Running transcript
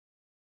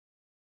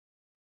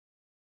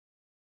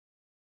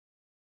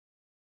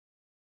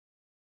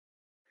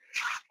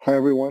Hi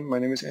everyone, my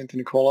name is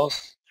Anthony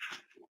Colas,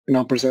 and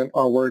I'll present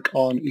our work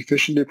on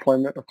efficient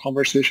deployment of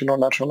conversational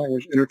natural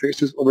language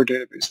interfaces over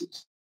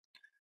databases.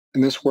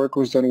 And this work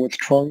was done with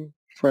Trung,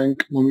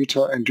 Frank,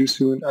 Momita, and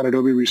Jusoon at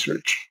Adobe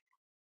Research.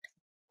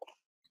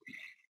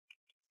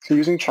 So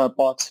using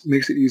chatbots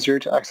makes it easier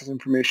to access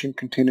information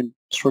contained in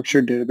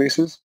structured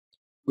databases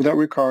without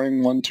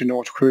requiring one to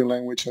know a query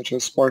language such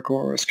as Spark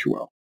or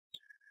SQL.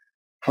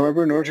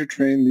 However, in order to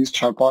train these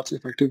chatbots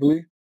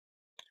effectively,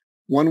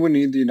 one would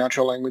need the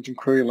natural language and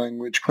query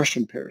language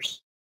question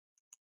pairs.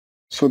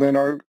 So then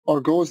our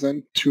goal is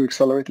then to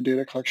accelerate the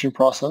data collection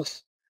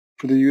process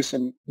for the use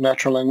in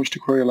natural language to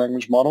query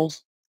language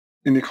models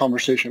in the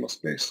conversational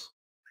space.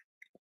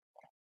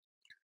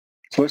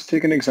 So let's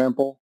take an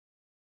example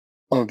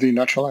of the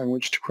natural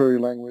language to query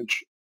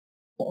language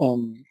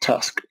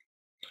task.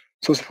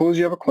 So suppose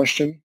you have a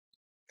question,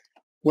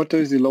 what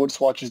does the load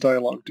swatches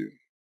dialog do?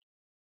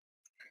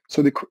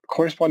 So the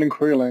corresponding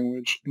query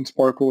language in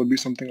Sparkle would be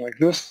something like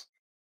this,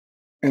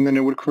 and then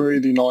it would query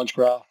the knowledge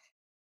graph.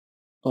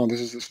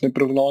 This is a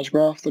snippet of the knowledge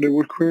graph that it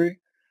would query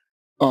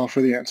for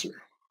the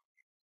answer.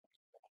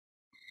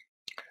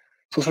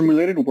 So some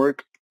related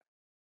work.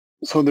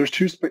 So there's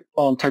two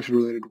types of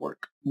related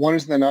work. One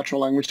is in the natural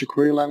language to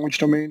query language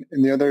domain,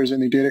 and the other is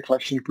in the data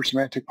collection for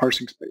semantic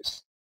parsing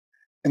space.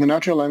 In the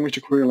natural language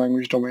to query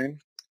language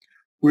domain,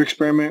 we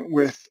experiment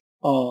with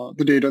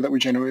the data that we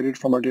generated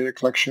from our data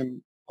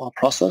collection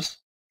process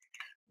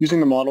using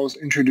the models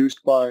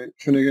introduced by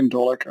Finnegan,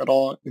 Dolick et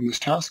al. In this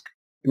task,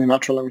 in the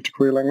natural language to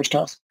query language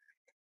task.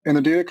 In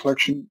the data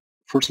collection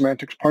for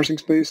semantic parsing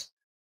space,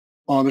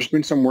 there's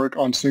been some work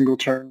on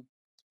single-turn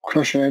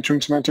question answering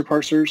semantic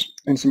parsers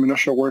and some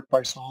initial work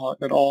by Saha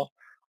et al.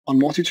 On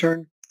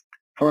multi-turn.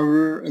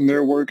 However, in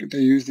their work,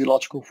 they use the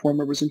logical form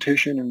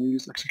representation and we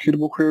use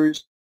executable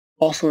queries.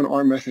 Also in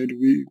our method,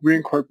 we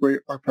reincorporate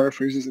our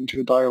paraphrases into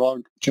the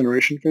dialogue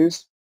generation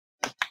phase,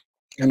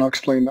 and I'll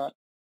explain that.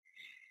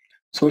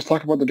 So let's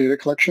talk about the data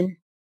collection.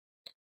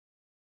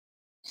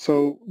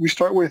 So we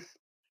start with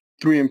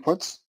three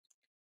inputs: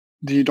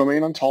 the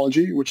domain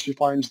ontology, which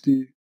defines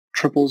the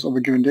triples of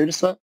a given data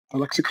set, the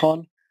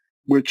lexicon,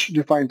 which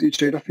defines each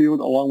data field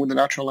along with the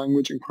natural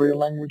language and query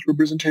language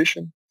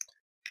representation,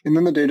 and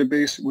then the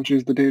database, which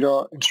is the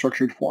data in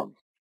structured form.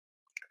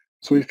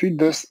 So we feed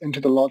this into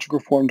the logical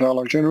form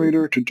dialog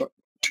generator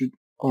to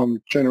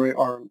generate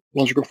our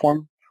logical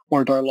form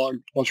or dialog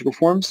logical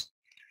forms.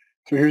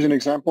 So here's an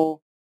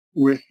example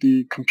with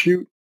the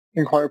compute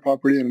inquire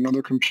property and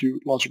another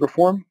compute logical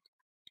form.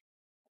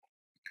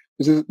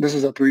 This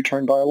is a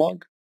 3-turn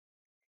dialog.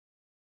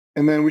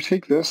 And then we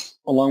take this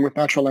along with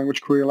natural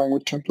language query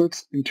language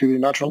templates into the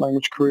natural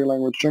language query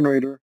language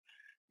generator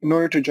in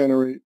order to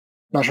generate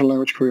natural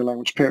language query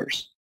language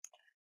pairs.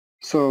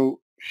 So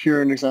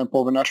here an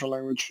example of a natural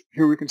language.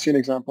 Here we can see an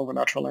example of a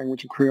natural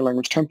language and query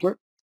language template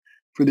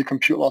for the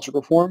compute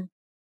logical form.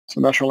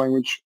 So natural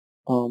language,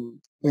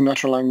 in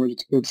natural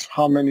language, it's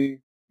how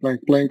many blank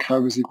blank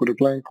have is equal to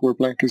blank, where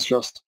blank is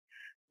just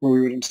where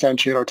we would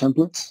instantiate our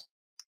templates.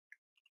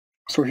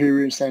 So here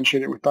we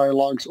instantiate it with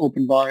dialogues,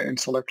 open by, and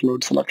select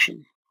load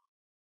selection.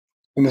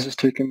 And this is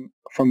taken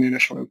from the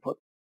initial input.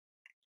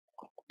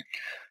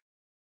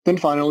 Then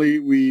finally,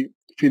 we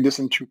feed this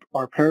into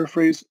our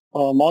paraphrase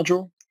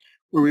module,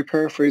 where we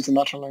paraphrase the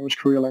natural language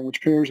query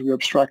language pairs. We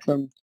abstract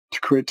them to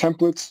create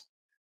templates,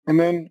 and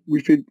then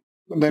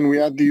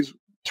we add these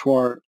to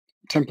our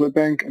template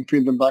bank and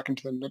feed them back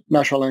into the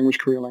natural language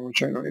query language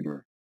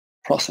generator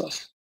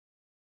process.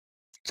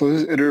 So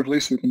this is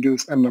iteratively, so we can do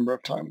this n number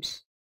of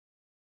times.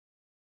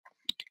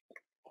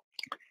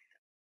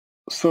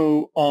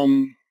 So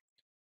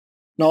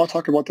now I'll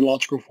talk about the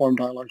logical form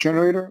dialog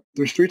generator.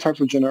 There's 3 types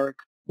of generic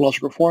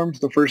logical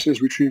forms. The first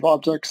is retrieve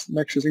objects,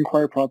 next is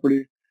inquire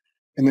property,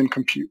 and then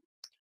compute.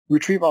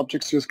 Retrieve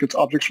objects just gets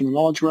objects from the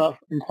knowledge graph,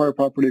 inquire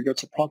property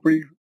gets an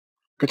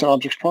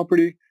object's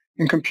property,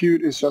 and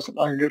compute is just an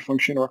aggregate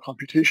function or a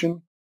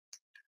computation.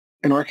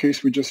 In our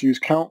case, we just use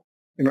count.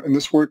 In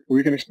this work,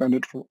 we can expand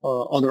it for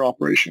other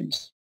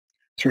operations.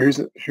 So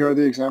here are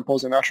the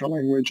examples in natural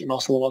language and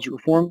also the logical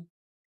form.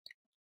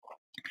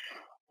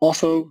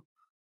 Also,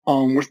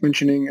 worth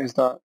mentioning is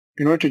that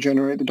in order to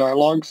generate the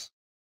dialogues,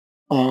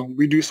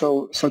 we do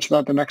so such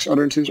that the next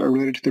utterances are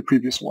related to the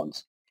previous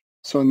ones.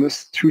 So in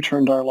this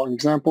 2-turn dialogue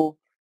example,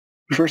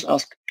 we first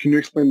ask, can you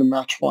explain the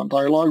match font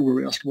dialogue, where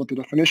we ask about the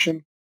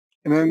definition.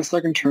 And then in the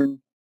second turn,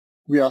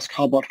 we ask,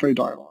 how about Fey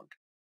dialogue?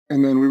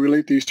 And then we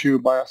relate these two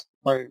by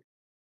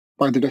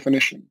the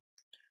definition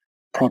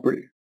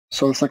property.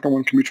 So the second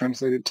one can be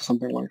translated to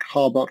something like,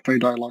 how about Fey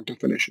dialogue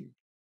definition?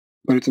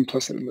 But it's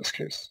implicit in this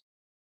case.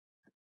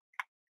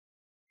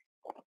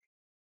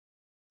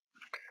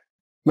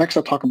 Next,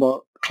 I'll talk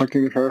about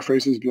collecting the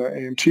paraphrases via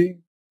AMT.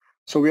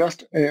 So we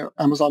asked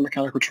Amazon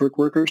Mechanical Turk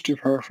workers to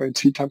paraphrase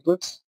C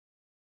templates.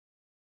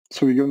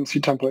 So we give them C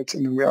templates,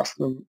 and then we ask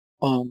them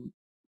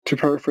to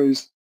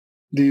paraphrase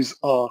these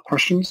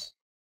questions.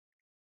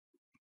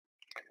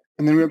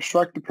 And then we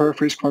abstract the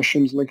paraphrase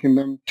questions, linking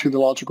them to the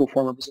logical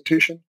form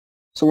representation.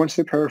 So once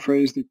they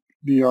paraphrase the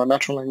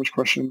natural language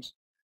questions,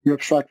 we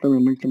abstract them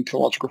and link them to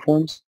logical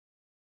forms.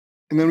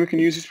 And then we can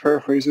use these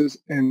paraphrases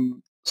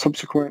in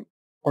subsequent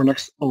or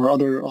next or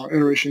other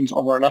iterations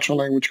of our natural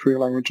language query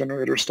language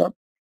generator step.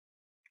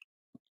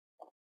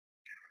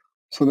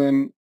 So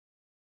then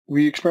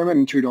we experiment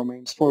in two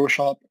domains,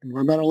 Photoshop and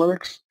web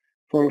analytics.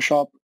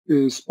 Photoshop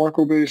is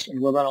Sparkle-based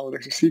and web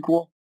analytics is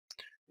SQL.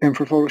 And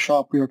for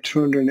Photoshop, we have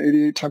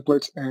 288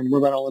 templates and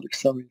web analytics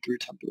 73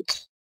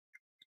 templates.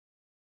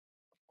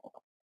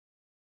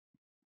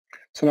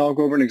 So now I'll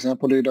go over an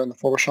example data in the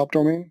Photoshop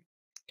domain.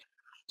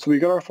 So we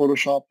get our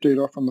Photoshop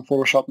data from the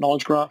Photoshop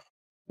knowledge graph,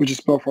 which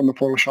is built from the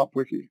Photoshop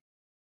wiki.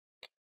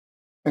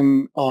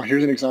 And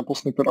here's an example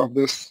snippet of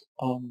this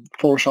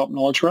Photoshop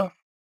knowledge graph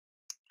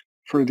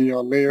for the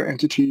layer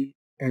entity,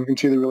 and we can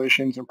see the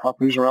relations and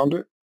properties around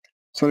it.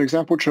 So an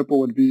example triple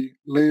would be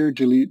layer,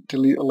 delete,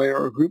 delete a layer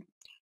or group,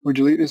 where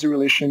delete is a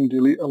relation,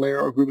 delete a layer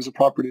or group is a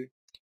property.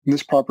 And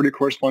this property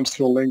corresponds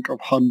to a link of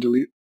how to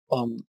delete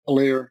a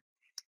layer,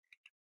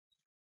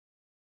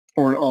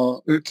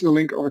 or it's a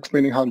link of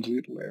explaining how to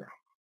delete a layer.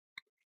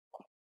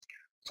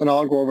 So now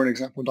I'll go over an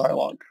example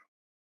dialog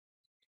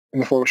in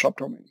the Photoshop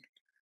domain.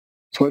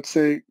 So let's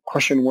say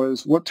question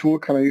was, what tool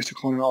can I use to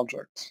clone an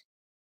object?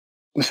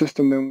 The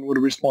system then would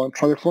respond,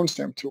 try the clone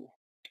stamp tool.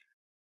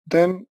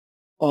 Then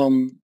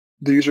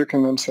the user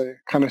can then say,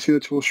 can I see the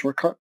tool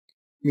shortcut?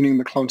 Meaning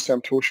the clone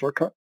stamp tool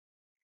shortcut.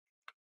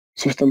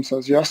 System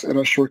says yes, it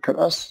has shortcut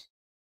S.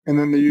 And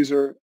then the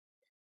user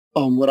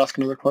would ask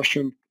another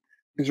question,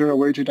 is there a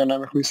way to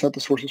dynamically set the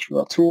sources for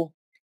that tool?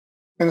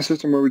 And the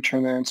system will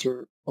return the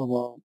answer of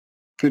a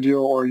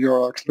video or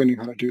URL explaining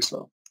how to do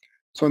so.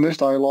 So in this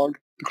dialog,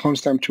 the clone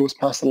stamp tool is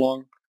passed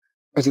along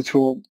as a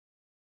tool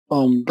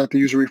that the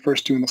user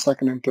refers to in the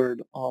second and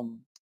third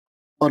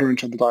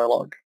utterance of the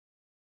dialog.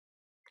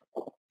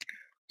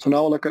 So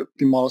now we'll look at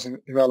the models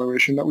and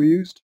evaluation that we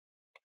used.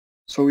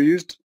 So we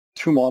used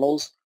two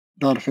models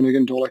that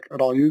Finnegan, Dolick et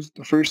al. Used.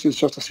 The first is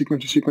just a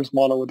sequence-to-sequence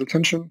model with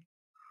attention.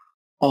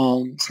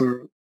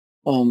 Here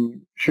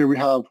we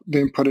have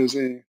the input is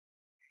a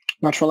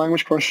natural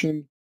language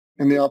question,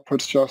 and the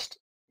output's just,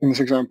 in this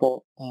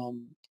example,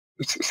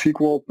 it's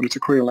SQL, but it's a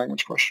query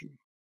language question.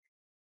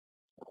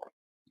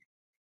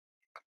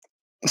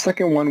 The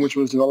second one, which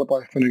was developed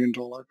by Finnegan,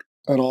 Dolick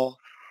et al.,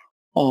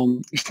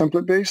 is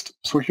template-based.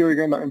 So here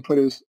again, the input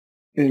is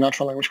a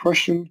natural language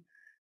question,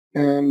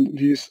 and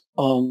this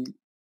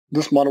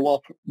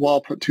model will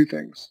output two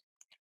things.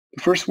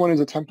 The first one is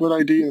a template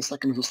ID, and the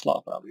second is a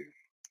slot value.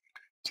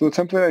 So the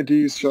template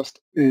ID is just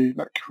a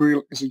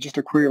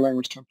query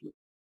language template,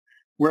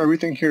 where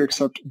everything here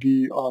except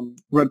the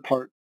red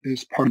part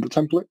is part of the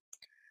template.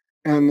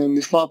 And then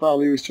the slot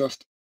value is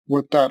just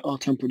what that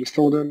template is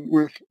filled in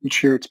with, which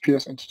here it's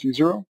PS entity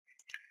 0.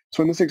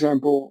 So in this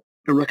example,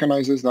 it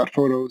recognizes that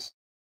photos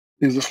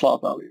is the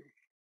slot value.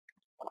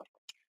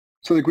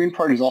 So the green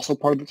part is also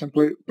part of the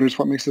template, but it's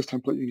what makes this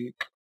template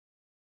unique.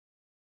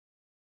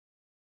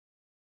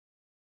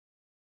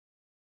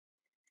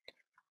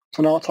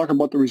 So now I'll talk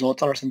about the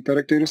results on our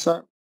synthetic data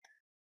set.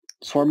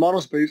 So our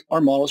models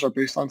are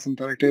based on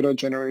synthetic data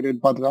generated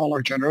by the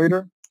dialog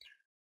generator.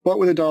 But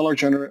with the dialog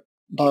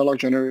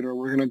generator,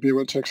 we're going to be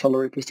able to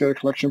accelerate this data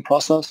collection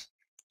process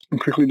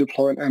and quickly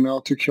deploy an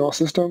ML to QL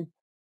system.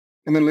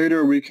 And then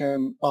later we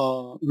can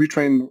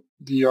retrain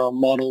the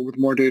model with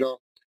more data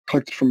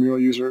collected from real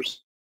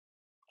users.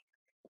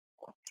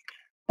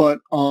 But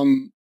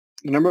the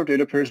number of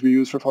data pairs we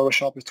use for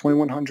Photoshop is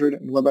 2,100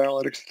 and Web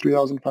Analytics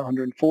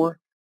 3,504.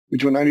 We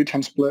do a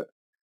 90-10 split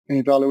and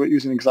evaluate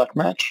using exact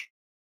match.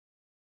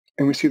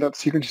 And we see that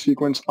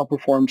sequence-to-sequence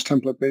outperforms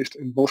template-based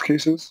in both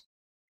cases.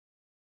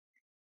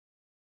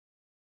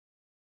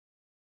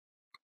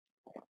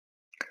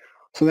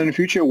 So then in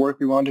future work,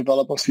 we want to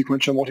develop a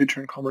sequential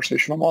multi-turn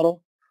conversational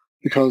model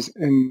because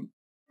in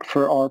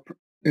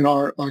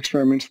our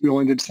experiments, we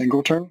only did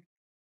single turn.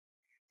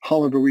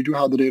 However, we do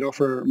have the data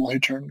for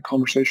multi-turn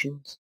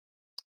conversations.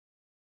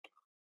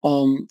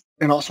 And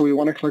also we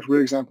want to collect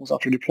real examples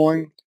after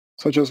deploying,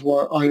 such as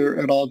what Iyer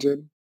et al.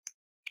 Did,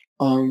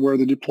 where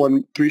they deployed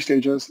in 3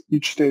 stages,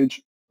 each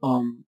stage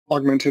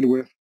augmented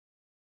with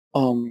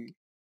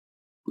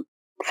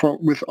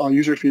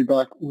user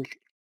feedback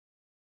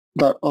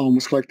that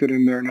was collected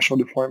in their initial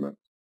deployment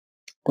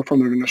or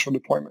from their initial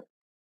deployment.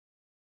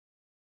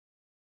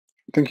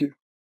 Thank you.